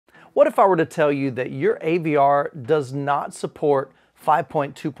What if I were to tell you that your AVR does not support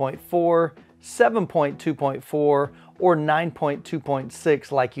 5.2.4, 7.2.4, or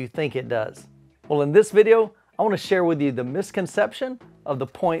 9.2.6 like you think it does? Well, in this video, I want to share with you the misconception of the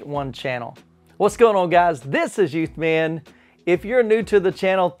 0.1 channel. What's going on, guys? This is Youthman. If you're new to the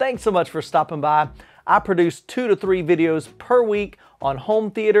channel, thanks so much for stopping by. I produce 2 to 3 videos per week on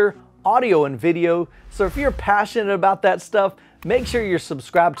home theater, audio, and video. So if you're passionate about that stuff, make sure you're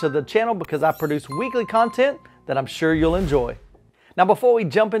subscribed to the channel because I produce weekly content that I'm sure you'll enjoy. Now, before we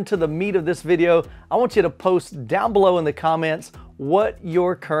jump into the meat of this video, I want you to post down below in the comments what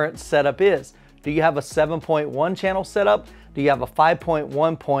your current setup is. Do you have a 7.1 channel setup? Do you have a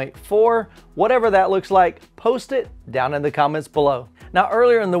 5.1.4? Whatever that looks like, post it down in the comments below. Now,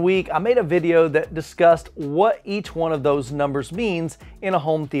 earlier in the week, I made a video that discussed what each one of those numbers means in a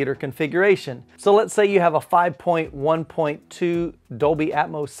home theater configuration. So let's say you have a 5.1.2 Dolby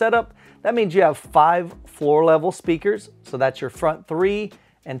Atmos setup. That means you have 5 floor level speakers. So that's your front 3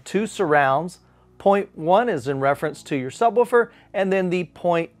 and 2 surrounds. 0.1 is in reference to your subwoofer, and then the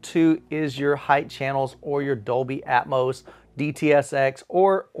 0.2 is your height channels or your Dolby Atmos, DTS:X,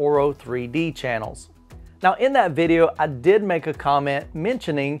 or Auro 3D channels. Now, in that video, I did make a comment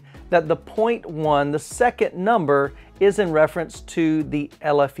mentioning that the 0.1, the second number, is in reference to the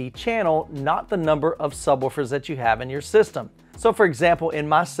LFE channel, not the number of subwoofers that you have in your system. So for example, in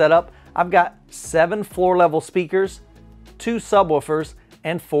my setup, I've got 7 floor level speakers, 2 subwoofers,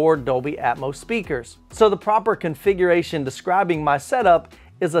 and 4 Dolby Atmos speakers. So the proper configuration describing my setup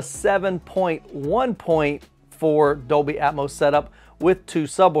is a 7.1.4 Dolby Atmos setup with 2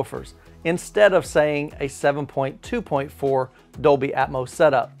 subwoofers, instead of saying a 7.2.4 Dolby Atmos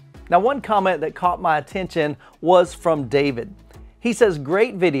setup. Now, one comment that caught my attention was from David. He says,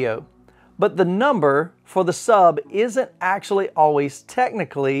 "Great video, but the number for the sub isn't actually always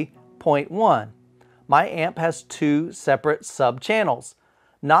technically 0.1. My amp has 2 separate sub channels,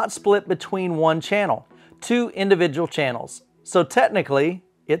 not split between one channel, 2 individual channels. So technically,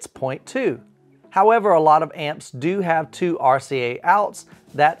 it's 0.2. However, a lot of amps do have 2 RCA outs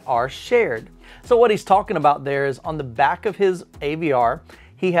that are shared." So what he's talking about there is on the back of his AVR,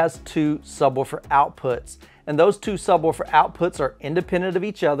 he has 2 subwoofer outputs. And those 2 subwoofer outputs are independent of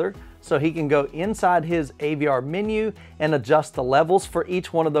each other. So he can go inside his AVR menu and adjust the levels for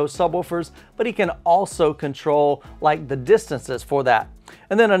each one of those subwoofers, but he can also control like the distances for that.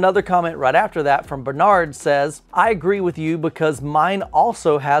 And then another comment right after that from Bernard says, "I agree with you because mine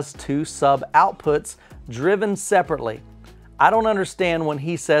also has 2 sub outputs driven separately. I don't understand when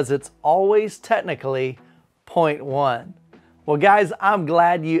he says it's always technically 0.1. Well, guys, I'm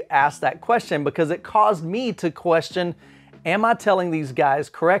glad you asked that question because it caused me to question, am I telling these guys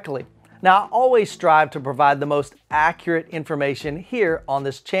correctly? Now, I always strive to provide the most accurate information here on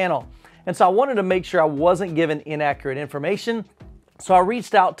this channel. And so I wanted to make sure I wasn't giving inaccurate information. So I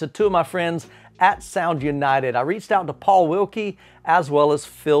reached out to 2 of my friends at Sound United. I reached out to Paul Wilkie as well as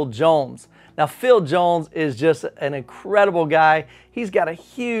Phil Jones. Now, Phil Jones is just an incredible guy. He's got a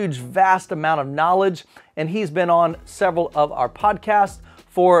huge, vast amount of knowledge, and he's been on several of our podcasts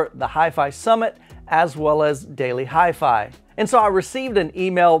for the Hi-Fi Summit as well as Daily Hi-Fi. And so I received an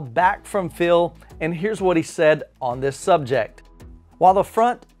email back from Phil, and here's what he said on this subject. While the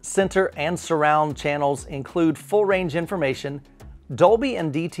front, center, and surround channels include full range information, Dolby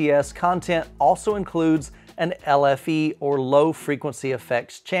and DTS content also includes an LFE or low frequency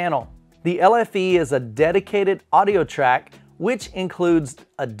effects channel. The LFE is a dedicated audio track which includes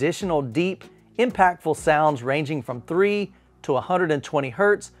additional deep, impactful sounds ranging from 3 to 120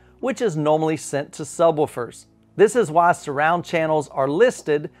 Hertz, which is normally sent to subwoofers. This is why surround channels are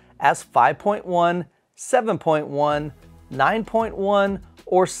listed as 5.1, 7.1, 9.1,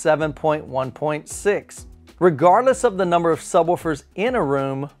 or 7.1.6. Regardless of the number of subwoofers in a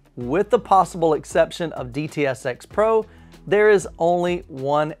room, with the possible exception of DTS:X Pro, there is only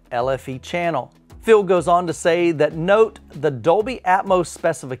one LFE channel. Phil goes on to say that note the Dolby Atmos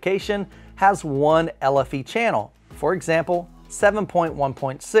specification has one LFE channel. For example,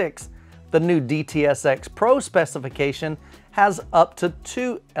 7.1.6. The new DTS:X Pro specification has up to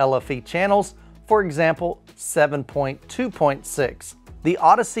 2 LFE channels. For example, 7.2.6. The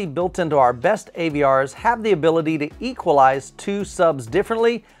Odyssey built into our best AVRs have the ability to equalize 2 subs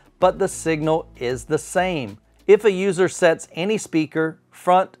differently, but the signal is the same. If a user sets any speaker,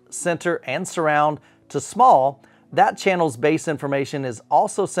 front, center, and surround to small, that channel's bass information is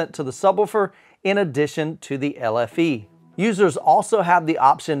also sent to the subwoofer in addition to the LFE. Users also have the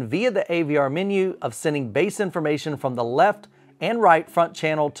option via the AVR menu of sending bass information from the left and right front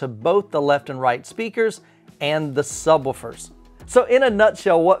channel to both the left and right speakers and the subwoofers. So in a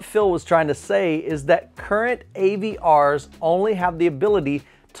nutshell, what Phil was trying to say is that current AVRs only have the ability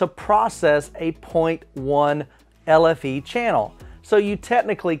to process a 0.1 LFE channel. So you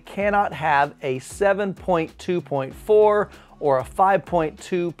technically cannot have a 7.2.4 or a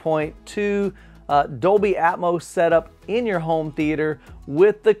 5.2.2 Dolby Atmos setup in your home theater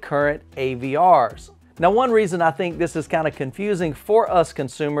with the current AVRs. Now, one reason I think this is kind of confusing for us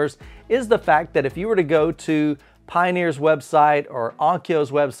consumers is the fact that if you were to go to Pioneer's website or Onkyo's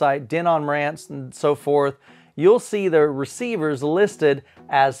website, Denon, Marantz, and so forth, you'll see the receivers listed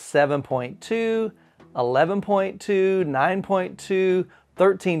as 7.2, 11.2, 9.2,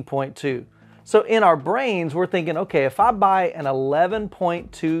 13.2. So in our brains, we're thinking, okay, if I buy an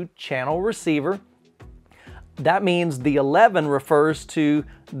 11.2 channel receiver, that means the 11 refers to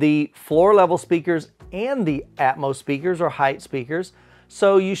the floor level speakers and the Atmos speakers or height speakers.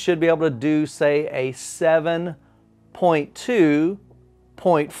 So you should be able to do, say, a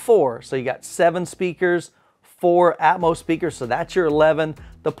 7.2.4. So you got 7 speakers, 4 Atmos speakers, so that's your 11.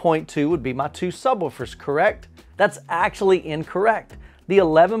 The 0.2 would be my 2 subwoofers, correct? That's actually incorrect. The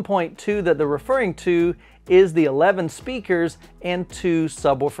 11.2 that they're referring to is the 11 speakers and 2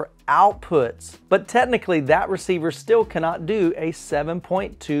 subwoofer outputs. But technically that receiver still cannot do a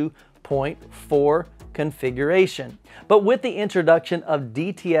 7.2.4 configuration. But with the introduction of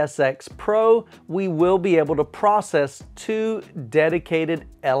DTS:X Pro, we will be able to process 2 dedicated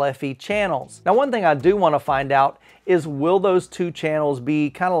LFE channels. Now, one thing I do want to find out is, will those 2 channels be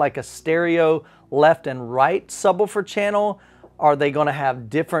kind of like a stereo left and right subwoofer channel? Are they going to have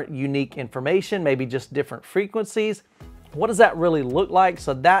different unique information, maybe just different frequencies? What does that really look like?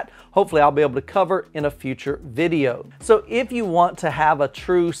 So that hopefully I'll be able to cover in a future video. So if you want to have a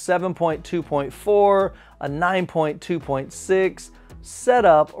true 7.2.4, a 9.2.6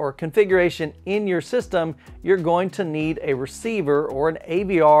 setup or configuration in your system, you're going to need a receiver or an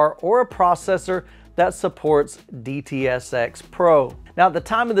AVR or a processor that supports DTS:X Pro. Now, at the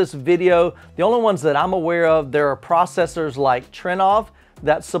time of this video, the only ones that I'm aware of, there are processors like Trinov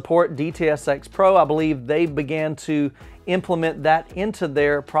that support DTS:X Pro. I believe they began to implement that into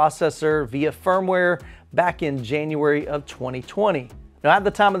their processor via firmware back in January of 2020. Now, at the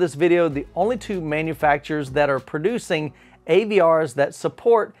time of this video, the only 2 manufacturers that are producing AVRs that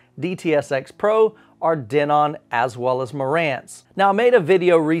support DTS:X Pro are Denon as well as Marantz. Now, I made a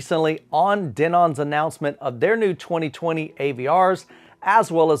video recently on Denon's announcement of their new 2020 AVRs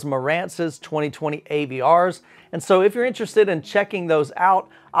as well as Marantz's 2020 AVRs. And so if you're interested in checking those out,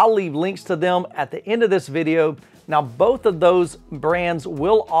 I'll leave links to them at the end of this video. Now, both of those brands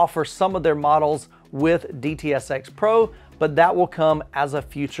will offer some of their models with DTS:X Pro, but that will come as a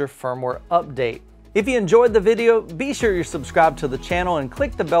future firmware update. If you enjoyed the video, be sure you're subscribed to the channel and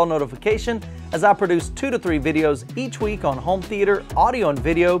click the bell notification as I produce 2 to 3 videos each week on home theater, audio, and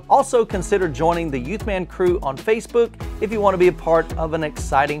video. Also, consider joining the Youthman crew on Facebook if you want to be a part of an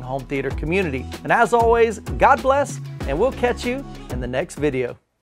exciting home theater community. And as always, God bless, and we'll catch you in the next video.